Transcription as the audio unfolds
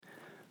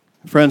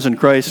Friends in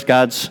Christ,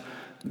 God's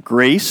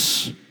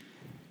grace,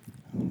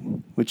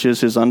 which is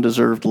his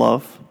undeserved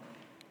love,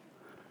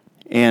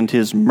 and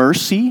his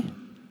mercy,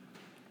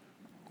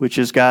 which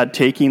is God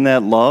taking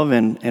that love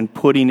and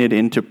putting it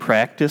into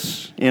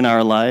practice in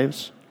our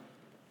lives,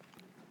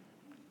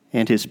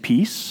 and his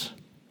peace,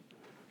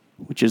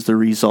 which is the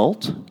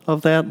result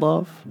of that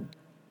love.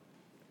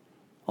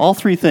 All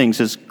three things,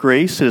 his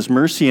grace, his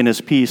mercy, and his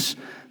peace,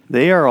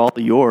 they are all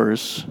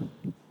yours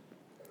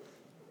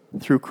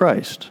through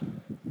Christ.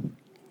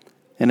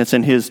 And it's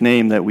in his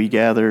name that we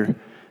gather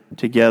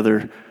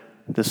together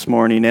this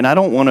morning. And I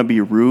don't want to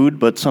be rude,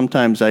 but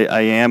sometimes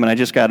I am, and I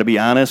just got to be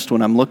honest.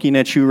 When I'm looking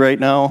at you right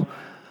now,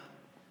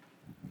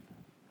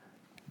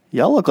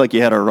 y'all look like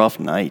you had a rough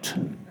night.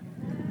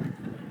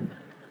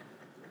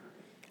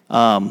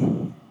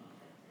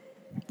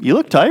 You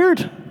look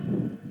tired.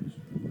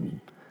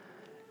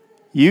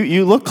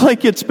 You look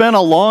like it's been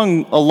a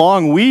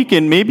long week,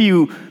 and maybe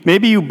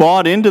you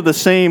bought into the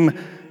same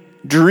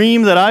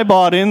dream that I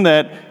bought in,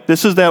 that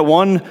this is that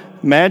one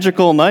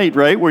magical night,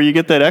 right, where you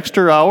get that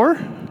extra hour,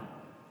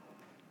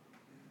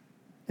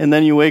 and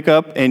then you wake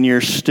up and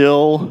you're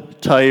still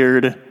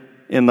tired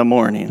in the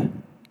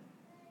morning,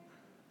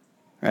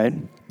 right?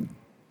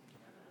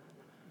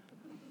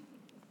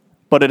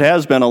 But it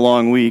has been a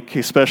long week,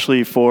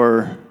 especially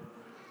for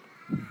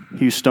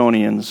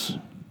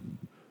Houstonians.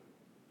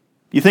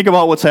 You think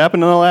about what's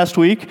happened in the last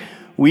week.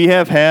 We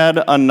have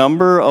had a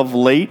number of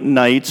late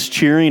nights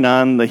cheering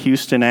on the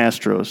Houston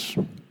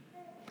Astros.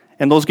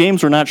 And those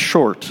games were not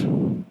short.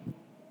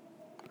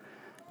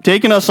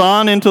 Taking us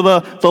on into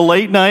the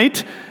late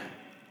night.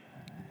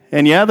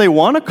 And yeah, they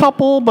won a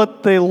couple,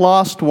 but they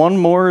lost one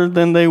more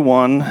than they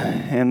won.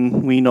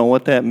 And we know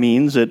what that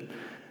means. It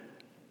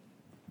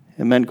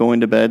meant going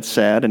to bed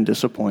sad and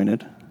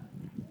disappointed.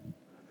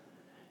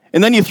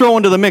 And then you throw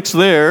into the mix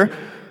there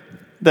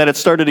that it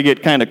started to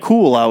get kind of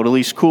cool out, at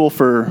least cool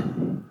for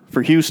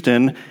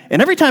Houston.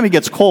 And every time it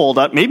gets cold,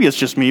 maybe it's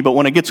just me, but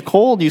when it gets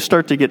cold, you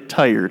start to get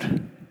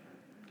tired.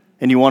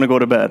 And you want to go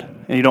to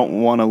bed. And you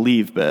don't want to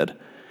leave bed.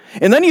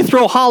 And then you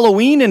throw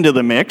Halloween into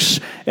the mix.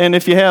 And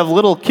if you have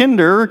little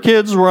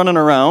kids running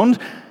around,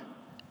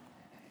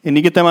 and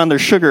you get them on their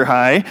sugar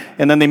high,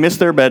 and then they miss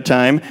their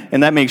bedtime,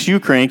 and that makes you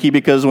cranky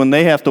because when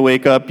they have to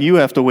wake up, you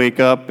have to wake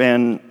up,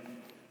 and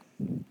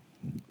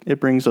it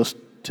brings us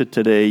to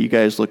today. You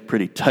guys look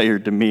pretty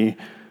tired to me.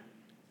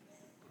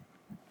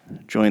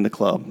 Join the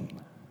club.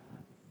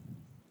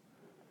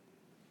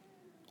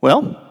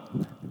 Well,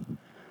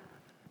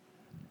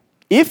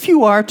 if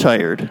you are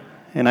tired,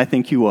 and I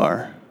think you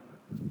are,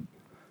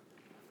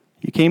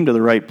 you came to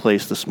the right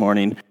place this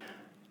morning,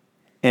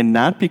 and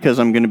not because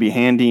I'm going to be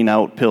handing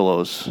out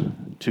pillows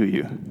to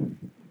you.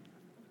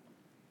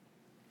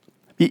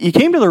 You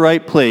came to the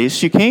right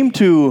place. You came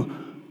to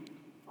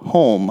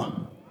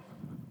home,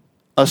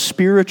 a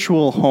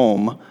spiritual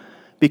home,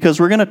 because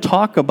we're going to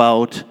talk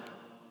about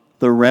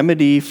the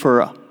remedy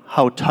for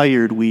how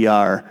tired we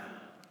are.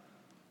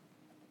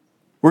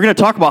 We're going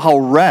to talk about how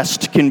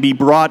rest can be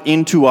brought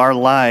into our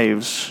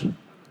lives.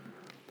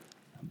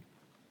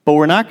 But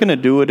we're not going to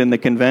do it in the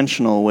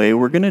conventional way.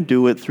 We're going to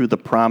do it through the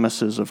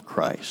promises of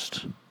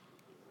Christ. And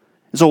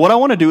so what I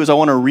want to do is I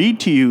want to read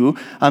to you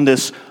on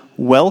this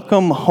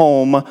Welcome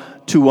Home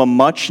to a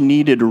Much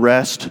Needed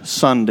Rest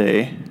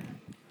Sunday.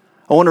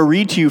 I want to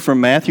read to you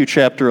from Matthew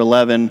chapter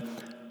 11.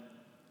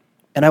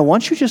 And I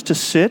want you just to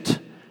sit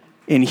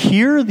and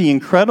hear the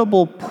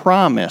incredible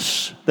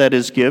promise that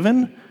is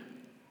given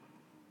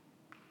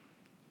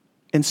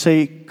and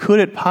say, could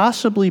it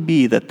possibly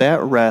be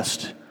that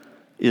rest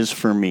is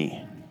for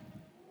me?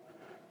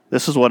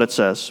 This is what it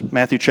says,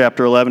 Matthew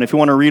chapter 11. If you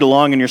want to read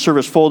along in your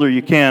service folder,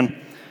 you can.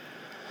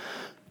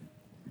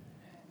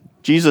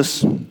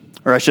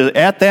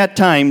 At that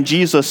time,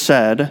 Jesus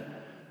said,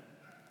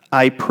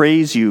 I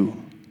praise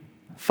you,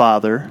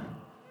 Father,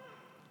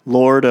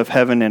 Lord of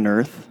heaven and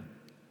earth,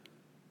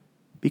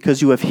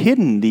 because you have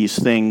hidden these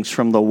things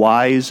from the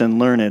wise and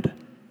learned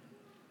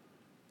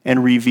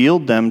and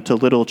revealed them to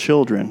little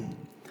children.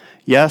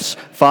 Yes,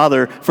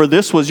 Father, for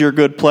this was your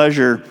good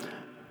pleasure.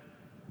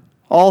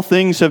 All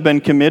things have been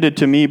committed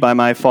to me by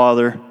my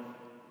Father.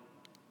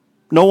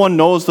 No one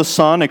knows the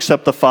Son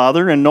except the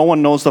Father, and no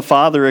one knows the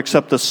Father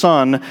except the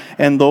Son,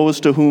 and those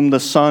to whom the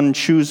Son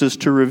chooses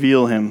to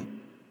reveal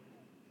him.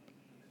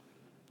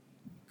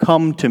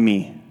 Come to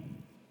me,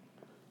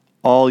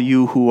 all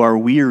you who are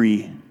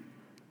weary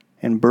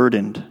and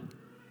burdened,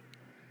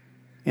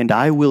 and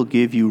I will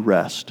give you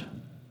rest.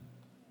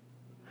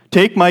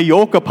 Take my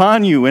yoke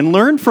upon you and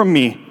learn from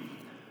me,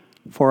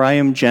 for I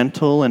am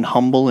gentle and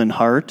humble in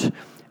heart,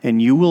 and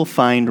you will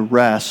find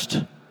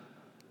rest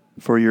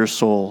for your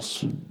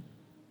souls.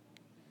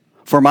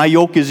 For my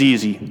yoke is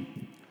easy,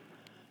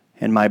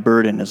 and my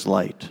burden is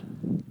light.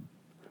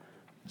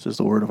 This is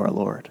the word of our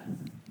Lord.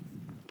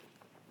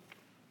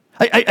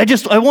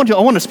 I want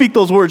to speak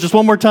those words just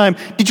one more time.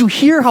 Did you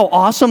hear how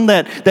awesome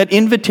that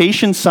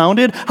invitation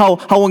sounded?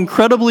 How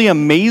incredibly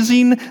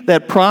amazing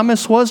that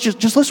promise was?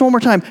 Just listen one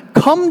more time.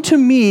 Come to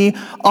me,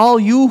 all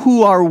you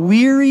who are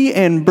weary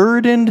and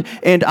burdened,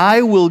 and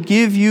I will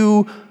give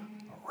you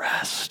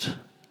rest.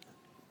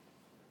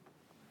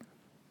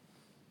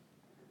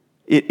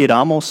 It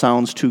almost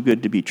sounds too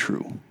good to be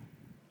true.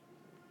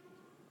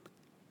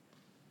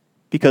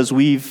 Because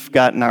we've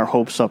gotten our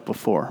hopes up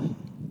before.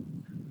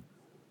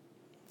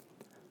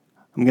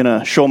 I'm going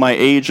to show my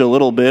age a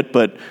little bit,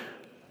 but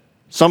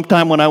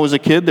sometime when I was a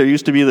kid, there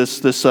used to be this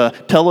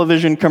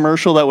television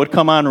commercial that would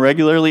come on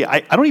regularly.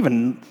 I don't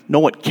even know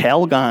what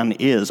Calgon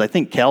is. I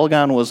think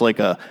Calgon was like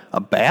a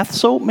bath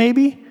soap,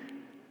 maybe?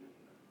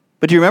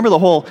 But do you remember the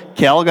whole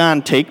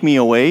Calgon Take Me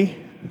Away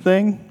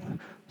thing?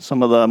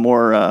 Some of the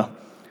more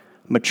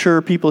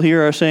mature people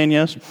here are saying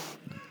yes.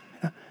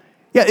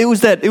 Yeah, it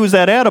was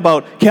that ad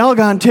about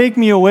Calgon, take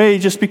me away,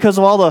 just because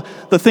of all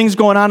the things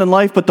going on in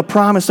life, but the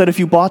promise that if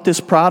you bought this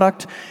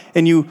product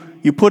and you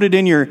put it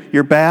in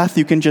your bath,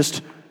 you can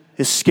just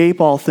escape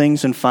all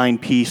things and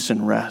find peace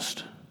and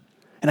rest.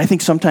 And I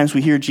think sometimes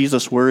we hear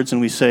Jesus' words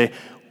and we say,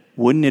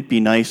 wouldn't it be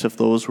nice if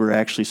those were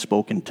actually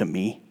spoken to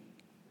me?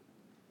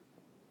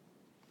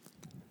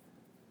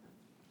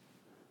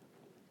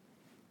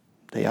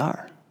 They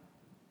are.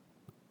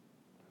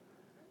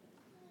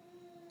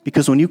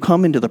 Because when you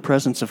come into the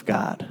presence of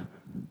God,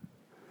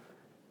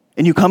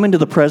 and you come into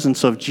the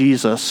presence of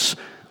Jesus,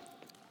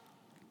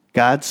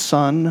 God's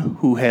Son,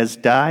 who has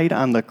died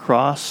on the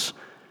cross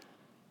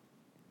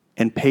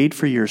and paid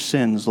for your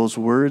sins, those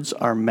words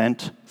are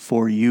meant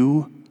for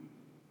you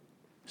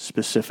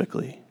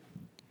specifically.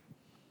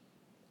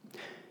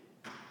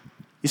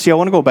 You see, I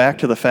want to go back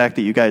to the fact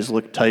that you guys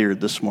look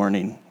tired this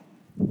morning.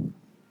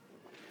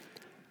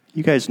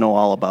 You guys know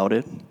all about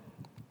it.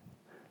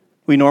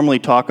 We normally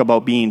talk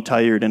about being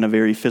tired in a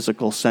very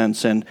physical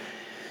sense, and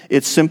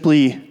it's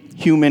simply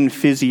human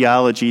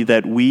physiology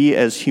that we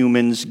as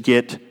humans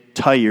get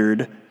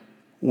tired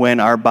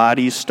when our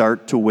bodies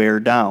start to wear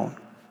down.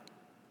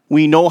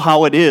 We know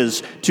how it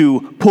is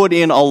to put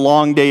in a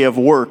long day of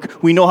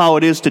work. We know how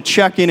it is to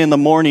check in the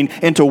morning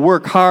and to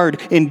work hard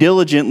and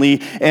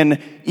diligently.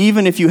 And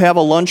even if you have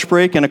a lunch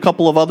break and a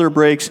couple of other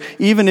breaks,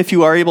 even if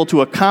you are able to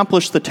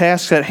accomplish the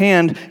tasks at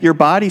hand, your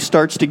body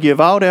starts to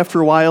give out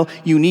after a while.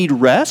 You need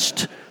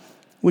rest,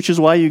 which is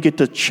why you get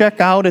to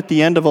check out at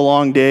the end of a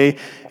long day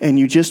and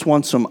you just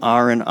want some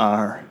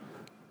R&R.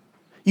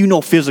 You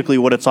know physically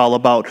what it's all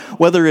about,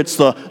 whether it's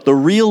the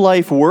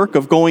real-life work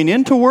of going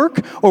into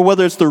work or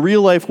whether it's the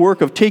real-life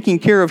work of taking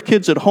care of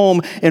kids at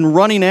home and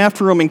running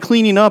after them and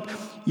cleaning up.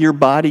 Your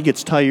body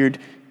gets tired.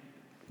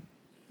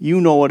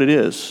 You know what it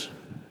is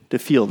to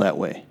feel that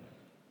way.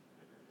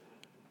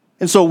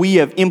 And so we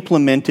have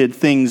implemented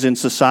things in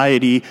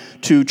society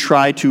to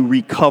try to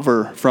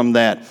recover from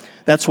that.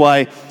 That's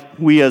why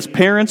we as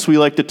parents, we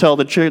like to tell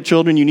the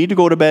children, you need to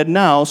go to bed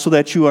now so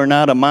that you are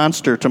not a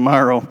monster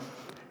tomorrow.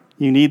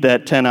 You need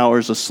that 10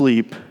 hours of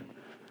sleep.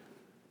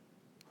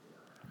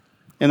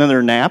 And then there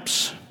are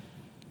naps.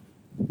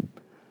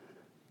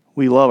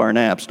 We love our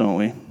naps, don't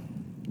we?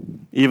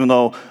 Even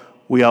though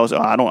we always,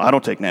 I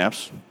don't take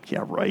naps.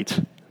 Yeah, right.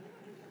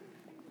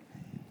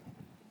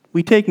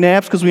 We take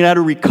naps because we know how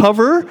to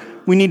recover.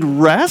 We need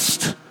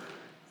rest.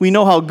 We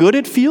know how good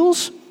it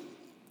feels.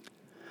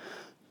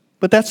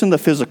 But that's in the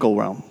physical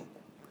realm.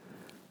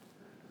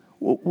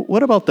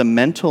 What about the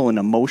mental and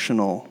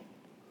emotional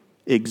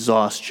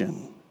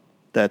exhaustion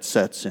that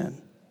sets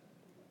in?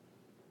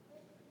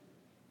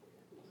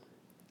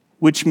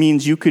 Which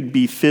means you could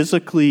be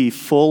physically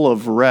full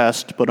of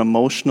rest but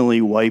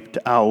emotionally wiped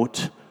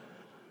out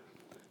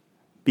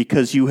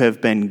because you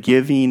have been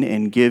giving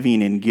and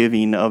giving and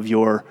giving of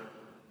your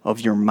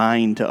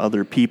mind to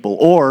other people,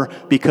 or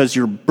because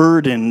you're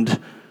burdened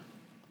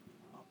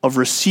of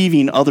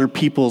receiving other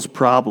people's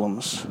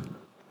problems.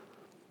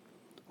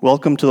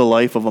 Welcome to the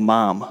life of a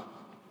mom,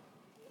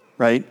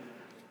 right?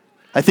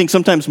 I think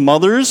sometimes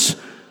mothers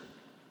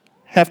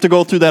have to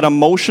go through that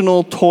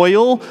emotional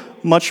toil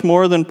much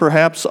more than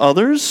perhaps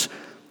others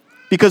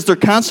because they're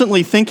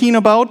constantly thinking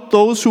about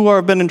those who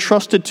have been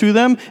entrusted to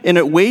them, and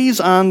it weighs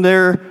on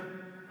their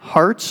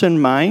hearts and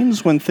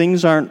minds when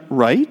things aren't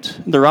right.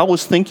 They're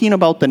always thinking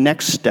about the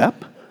next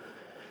step.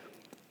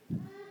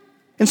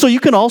 And so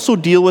you can also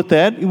deal with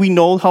that. We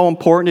know how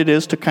important it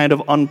is to kind of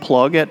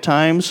unplug at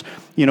times,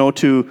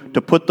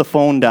 to put the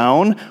phone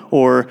down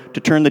or to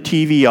turn the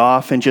TV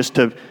off and just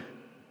to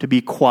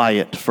be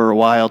quiet for a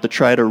while to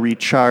try to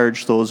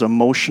recharge those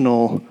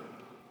emotional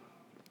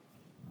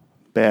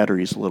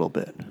batteries a little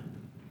bit.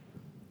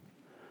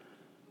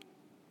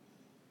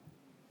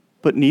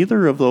 But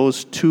neither of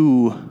those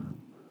two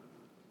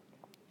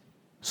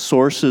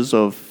sources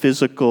of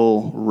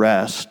physical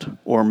rest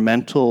or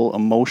mental,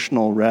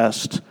 emotional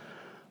rest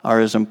are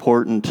as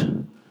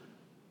important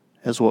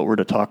as what we're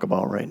to talk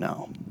about right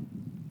now.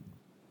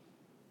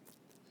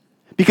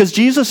 Because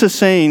Jesus is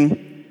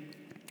saying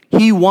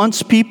he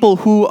wants people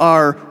who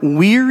are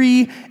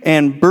weary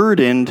and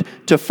burdened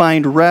to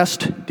find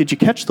rest. Did you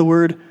catch the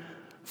word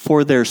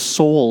for their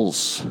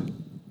souls.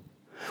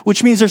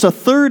 Which means there's a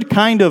third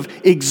kind of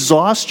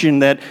exhaustion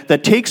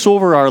that takes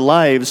over our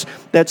lives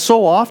that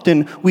so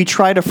often we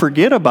try to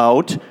forget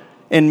about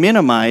and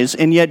minimize,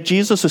 and yet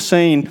Jesus is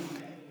saying,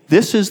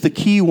 this is the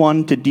key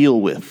one to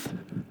deal with.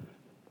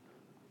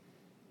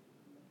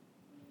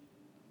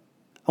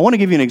 I want to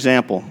give you an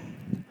example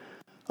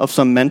of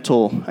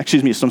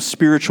some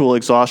spiritual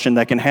exhaustion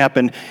that can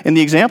happen. And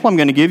the example I'm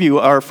going to give you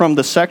are from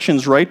the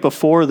sections right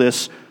before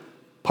this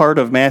part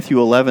of Matthew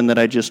 11 that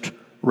I just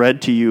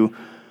read to you.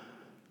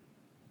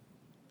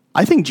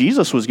 I think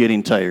Jesus was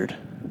getting tired.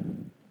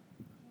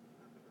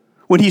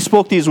 When he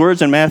spoke these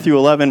words in Matthew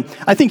 11,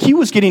 I think he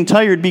was getting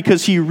tired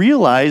because he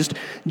realized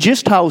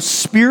just how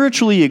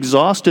spiritually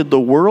exhausted the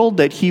world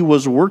that he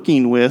was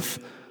working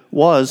with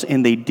was,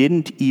 and they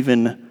didn't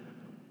even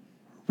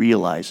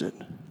realize it.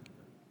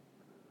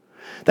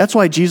 That's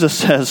why Jesus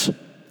says,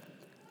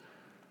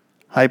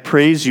 I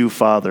praise you,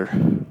 Father,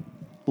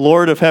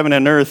 Lord of heaven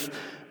and earth,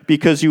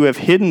 because you have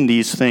hidden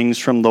these things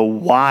from the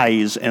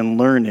wise and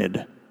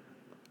learned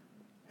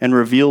and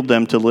revealed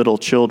them to little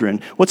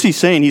children. What's he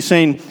saying? He's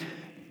saying,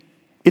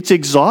 it's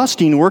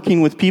exhausting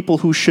working with people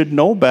who should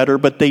know better,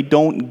 but they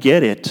don't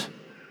get it.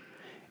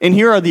 And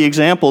here are the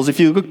examples. If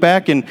you look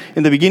back in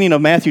the beginning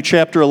of Matthew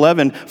chapter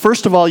 11,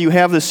 first of all, you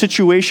have the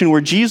situation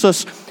where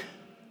Jesus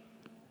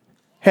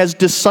has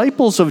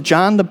disciples of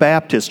John the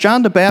Baptist.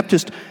 John the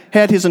Baptist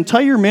had his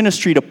entire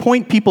ministry to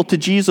point people to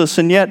Jesus,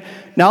 and yet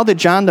now that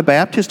John the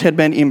Baptist had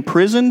been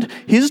imprisoned,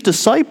 his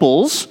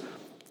disciples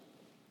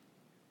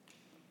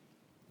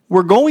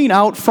were going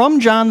out from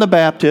John the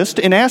Baptist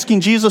and asking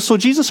Jesus, so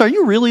Jesus, are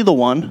you really the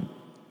one?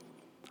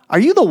 Are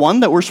you the one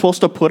that we're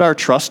supposed to put our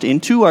trust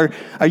into? Are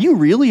you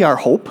really our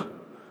hope?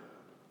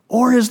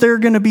 Or is there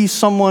going to be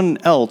someone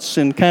else,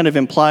 and kind of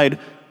implied,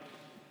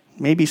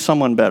 maybe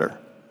someone better?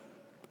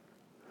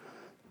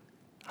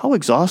 How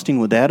exhausting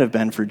would that have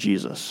been for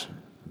Jesus?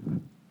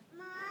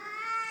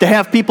 To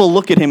have people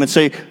look at him and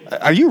say,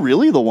 are you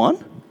really the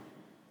one?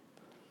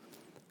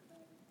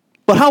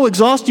 But how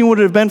exhausting would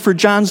it have been for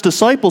John's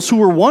disciples who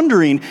were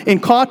wondering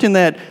and caught in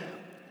that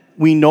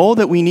we know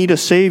that we need a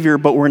Savior,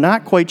 but we're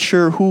not quite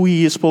sure who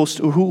he is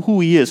who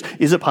he is.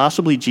 Is it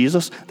possibly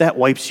Jesus? That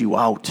wipes you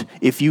out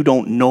if you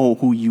don't know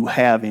who you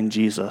have in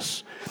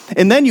Jesus.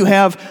 And then you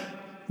have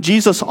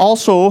Jesus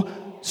also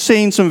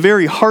saying some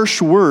very harsh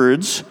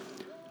words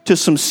to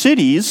some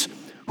cities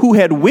who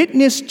had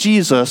witnessed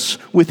Jesus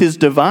with his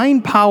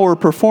divine power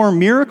perform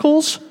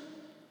miracles,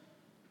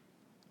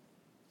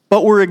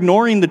 but were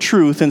ignoring the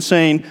truth and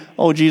saying,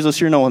 oh,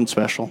 Jesus, you're no one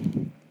special.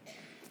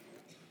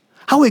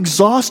 How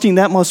exhausting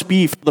that must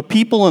be for the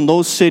people in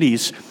those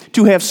cities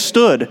to have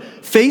stood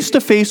face to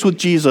face with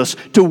Jesus,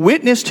 to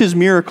witness his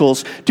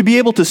miracles, to be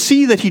able to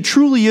see that he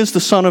truly is the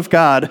Son of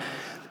God,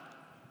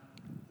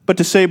 but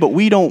to say, but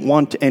we don't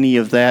want any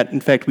of that.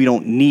 In fact, we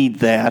don't need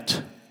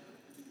that.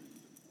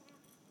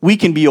 We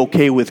can be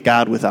okay with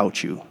God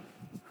without you.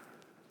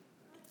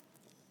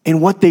 And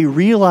what they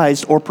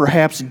realized, or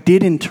perhaps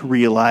didn't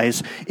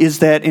realize, is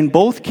that in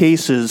both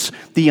cases,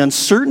 the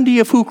uncertainty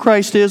of who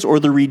Christ is or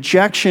the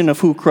rejection of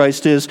who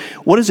Christ is,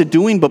 what is it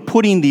doing but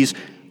putting these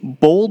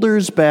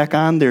boulders back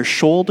on their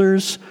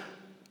shoulders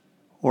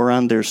or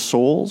on their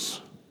souls?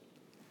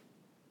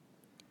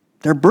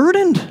 They're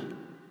burdened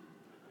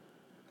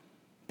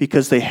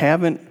because they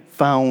haven't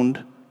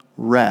found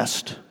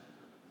rest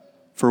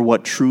for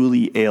what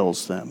truly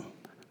ails them.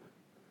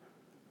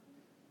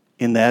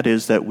 And that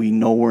is that we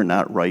know we're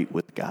not right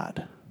with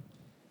God.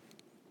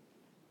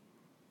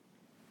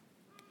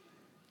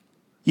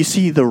 You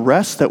see, the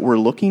rest that we're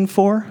looking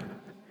for,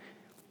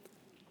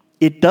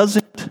 it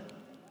doesn't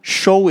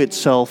show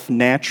itself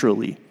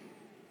naturally.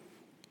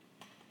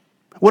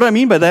 What I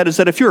mean by that is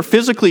that if you're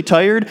physically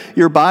tired,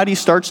 your body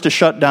starts to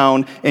shut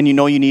down and you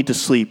know you need to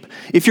sleep.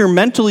 If you're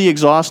mentally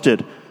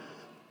exhausted,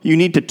 you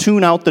need to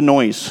tune out the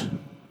noise.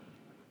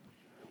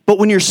 But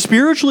when you're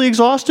spiritually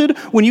exhausted,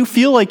 when you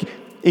feel like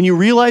and you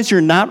realize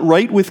you're not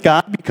right with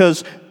God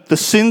because the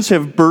sins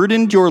have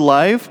burdened your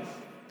life,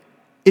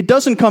 it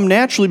doesn't come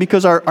naturally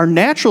because our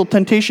natural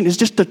temptation is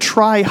just to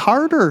try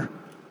harder,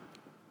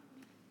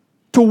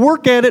 to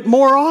work at it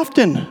more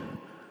often,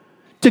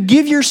 to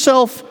give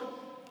yourself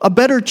a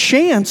better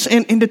chance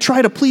and to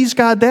try to please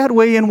God that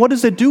way. And what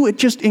does it do? It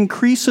just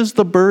increases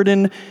the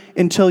burden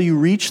until you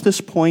reach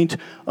this point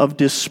of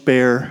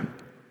despair.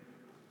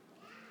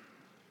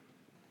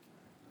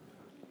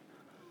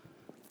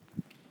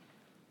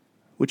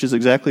 Which is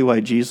exactly why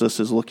Jesus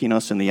is looking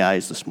us in the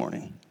eyes this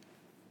morning.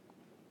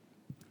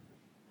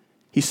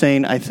 He's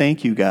saying, I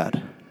thank you,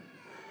 God,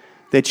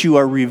 that you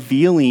are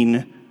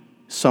revealing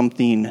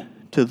something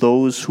to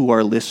those who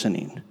are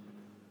listening.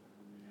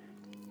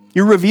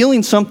 You're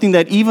revealing something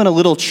that even a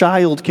little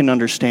child can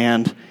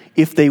understand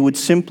if they would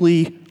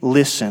simply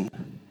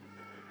listen.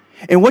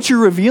 And what you're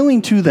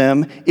revealing to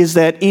them is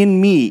that in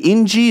me,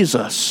 in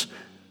Jesus,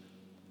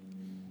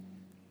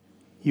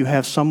 you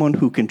have someone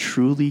who can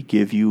truly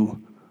give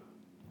you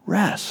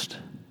rest.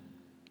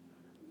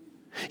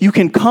 You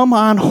can come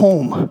on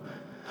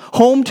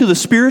home to the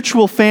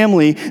spiritual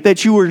family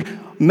that you were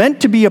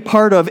meant to be a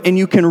part of, and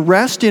you can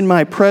rest in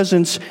my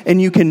presence,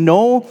 and you can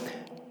know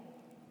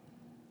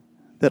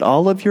that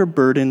all of your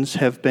burdens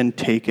have been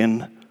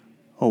taken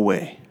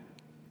away.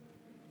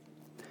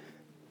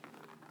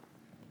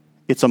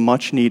 It's a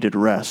much-needed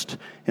rest.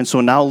 And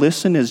so now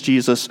listen as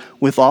Jesus,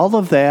 with all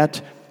of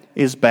that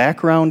as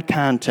background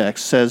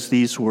context, says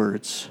these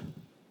words.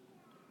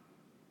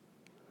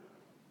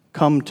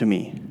 Come to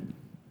me,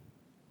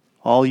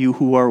 all you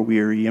who are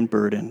weary and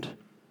burdened,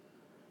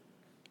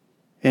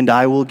 and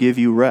I will give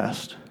you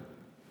rest.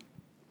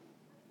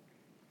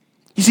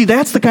 You see,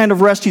 that's the kind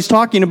of rest he's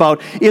talking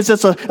about. It's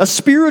a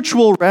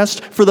spiritual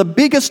rest for the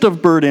biggest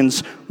of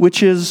burdens,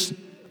 which is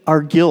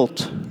our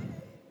guilt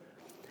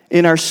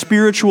and our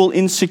spiritual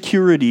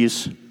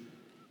insecurities. Do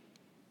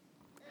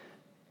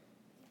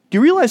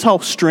you realize how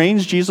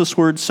strange Jesus'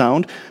 words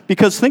sound?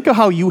 Because think of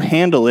how you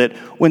handle it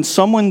when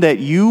someone that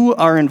you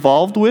are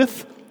involved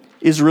with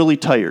is really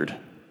tired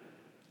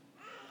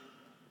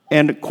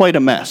and quite a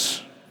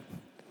mess.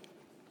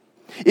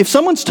 If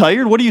someone's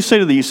tired, what do you say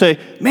to them? You say,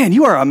 man,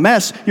 you are a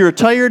mess. You're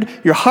tired.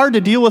 You're hard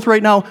to deal with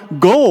right now.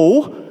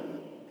 Go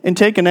and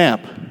take a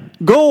nap.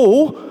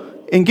 Go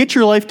and get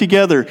your life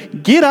together.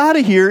 Get out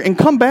of here and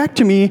come back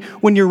to me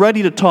when you're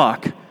ready to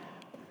talk.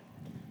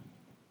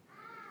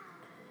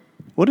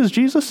 What does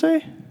Jesus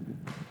say?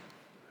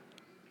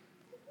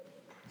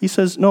 He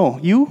says, no,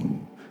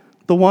 you,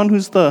 the one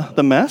who's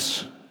the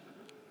mess,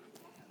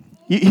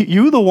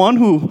 you the one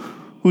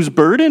who's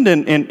burdened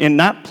and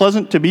not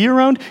pleasant to be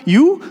around,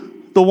 you,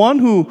 the one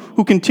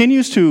who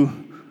continues to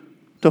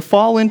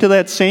fall into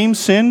that same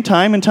sin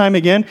time and time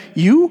again,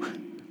 you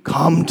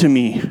come to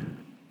me.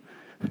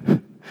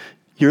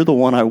 You're the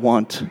one I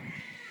want.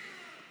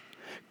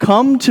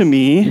 Come to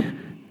me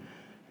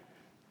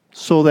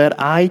so that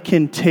I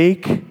can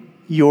take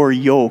your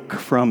yoke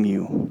from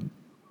you.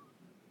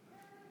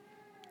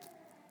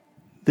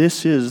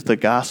 This is the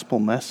gospel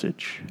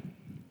message,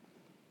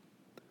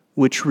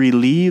 which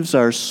relieves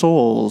our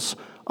souls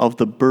of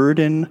the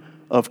burden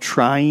of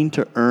trying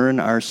to earn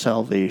our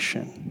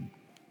salvation.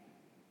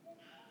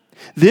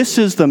 This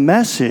is the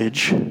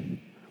message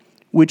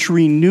which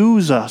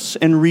renews us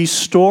and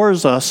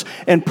restores us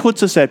and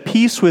puts us at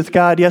peace with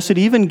God. Yes, it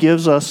even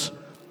gives us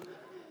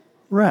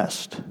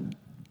rest.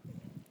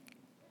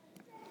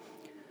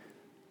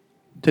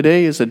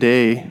 Today is a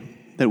day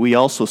that we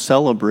also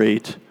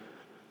celebrate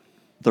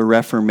the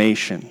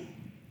Reformation.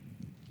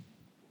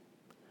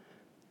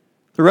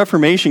 The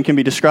Reformation can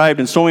be described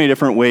in so many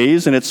different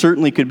ways, and it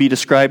certainly could be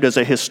described as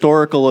a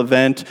historical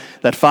event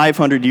that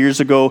 500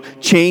 years ago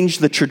changed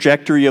the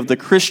trajectory of the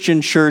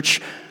Christian church.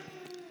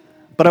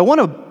 But I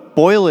want to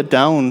boil it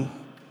down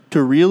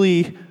to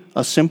really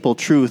a simple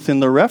truth. In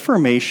the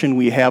Reformation,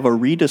 we have a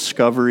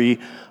rediscovery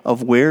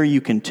of where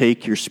you can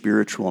take your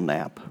spiritual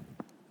nap.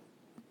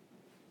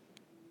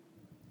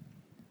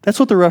 That's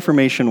what the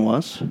Reformation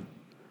was.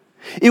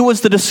 It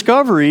was the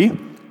discovery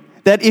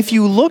that if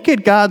you look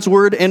at God's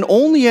Word and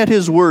only at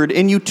His Word,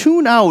 and you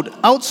tune out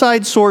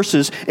outside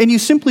sources, and you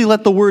simply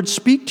let the Word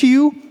speak to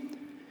you,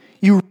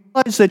 you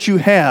realize that you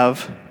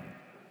have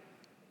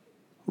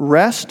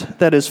rest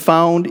that is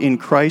found in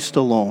Christ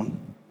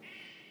alone.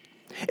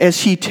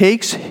 As He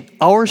takes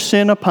our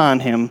sin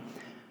upon Him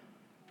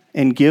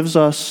and gives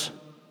us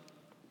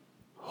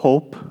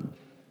hope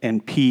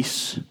and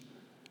peace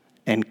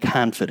and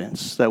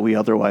confidence that we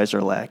otherwise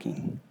are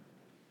lacking.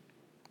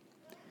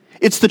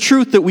 It's the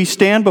truth that we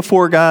stand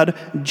before God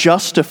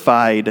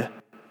justified,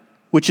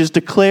 which is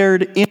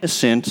declared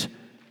innocent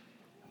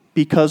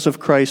because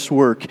of Christ's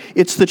work.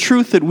 It's the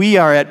truth that we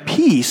are at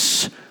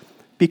peace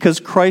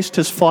because Christ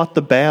has fought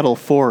the battle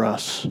for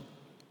us.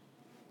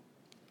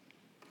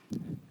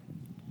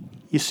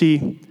 You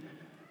see,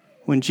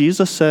 when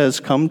Jesus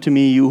says, "Come to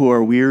me, you who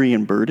are weary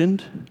and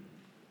burdened,"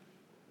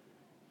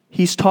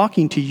 He's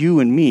talking to you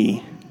and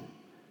me,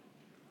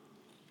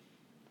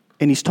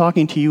 and He's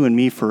talking to you and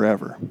me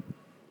forever.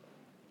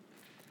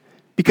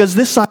 Because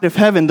this side of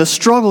heaven, the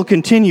struggle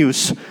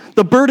continues.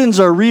 The burdens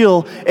are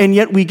real, and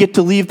yet we get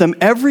to leave them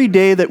every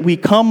day that we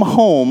come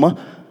home.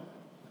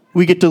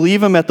 We get to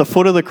leave them at the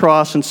foot of the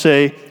cross and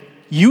say,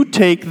 you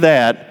take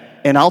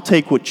that, and I'll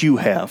take what you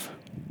have.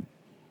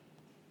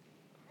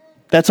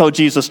 That's how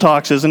Jesus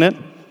talks, isn't it?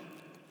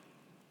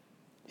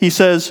 He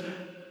says,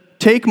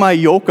 take my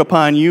yoke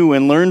upon you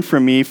and learn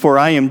from me, for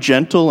I am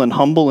gentle and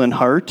humble in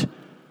heart,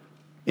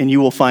 and you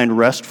will find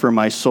rest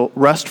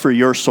for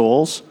your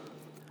souls.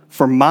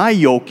 For my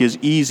yoke is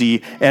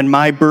easy and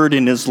my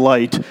burden is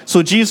light.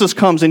 So Jesus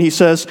comes and He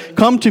says,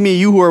 come to me,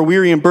 you who are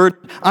weary and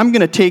burdened. I'm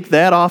going to take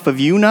that off of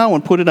you now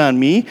and put it on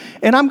me.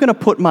 And I'm going to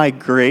put my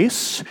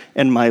grace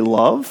and my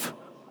love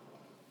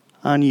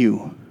on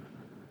you.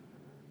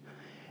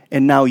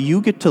 And now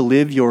you get to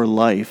live your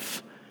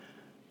life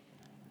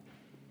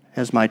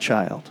as my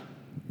child,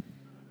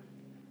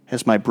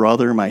 as my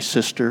brother, my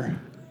sister.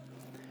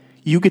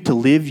 You get to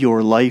live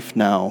your life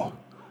now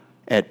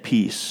at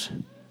peace.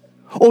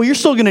 Oh, you're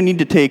still going to need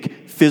to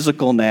take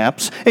physical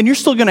naps, and you're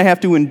still going to have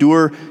to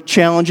endure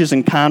challenges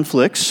and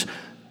conflicts,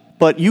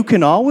 but you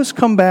can always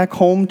come back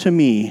home to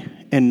me,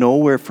 and know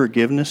where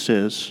forgiveness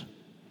is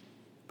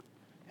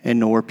and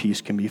know where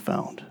peace can be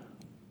found.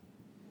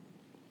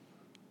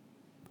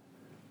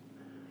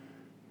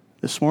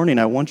 This morning,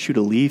 I want you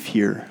to leave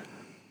here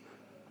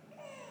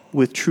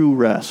with true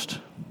rest.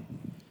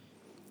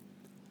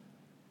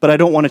 But I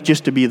don't want it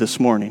just to be this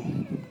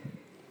morning.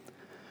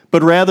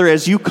 But rather,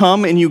 as you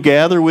come and you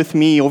gather with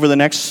me over the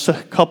next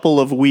couple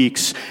of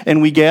weeks,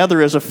 and we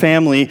gather as a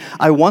family,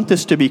 I want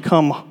this to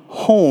become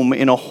home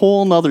in a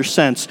whole nother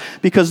sense,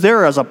 because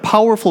there is a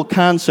powerful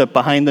concept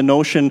behind the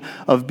notion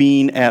of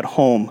being at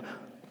home.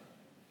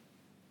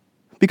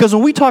 Because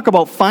when we talk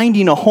about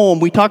finding a home,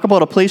 we talk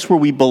about a place where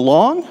we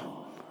belong,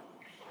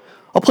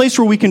 a place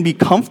where we can be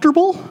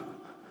comfortable,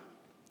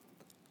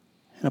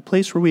 and a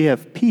place where we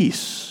have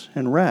peace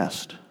and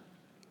rest.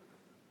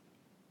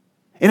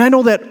 And I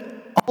know that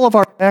all of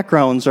our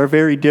backgrounds are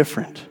very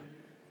different.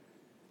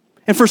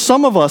 And for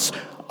some of us,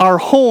 our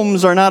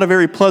homes are not a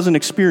very pleasant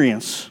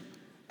experience.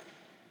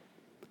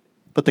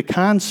 But the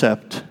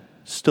concept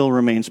still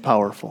remains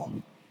powerful.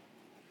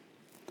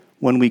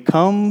 When we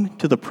come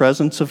to the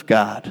presence of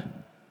God,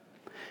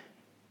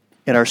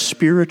 at our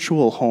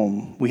spiritual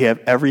home, we have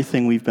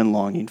everything we've been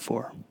longing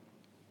for.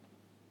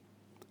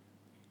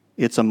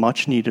 It's a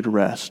much-needed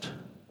rest.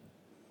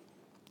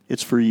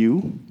 It's for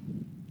you.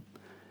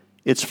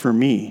 It's for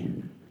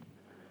me.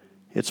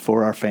 It's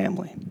for our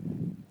family.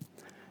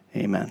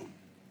 Amen.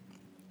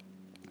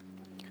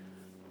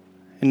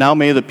 And now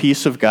may the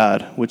peace of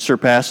God, which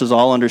surpasses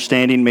all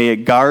understanding, may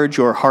it guard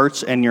your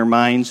hearts and your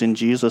minds in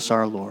Jesus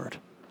our Lord.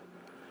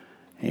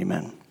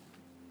 Amen.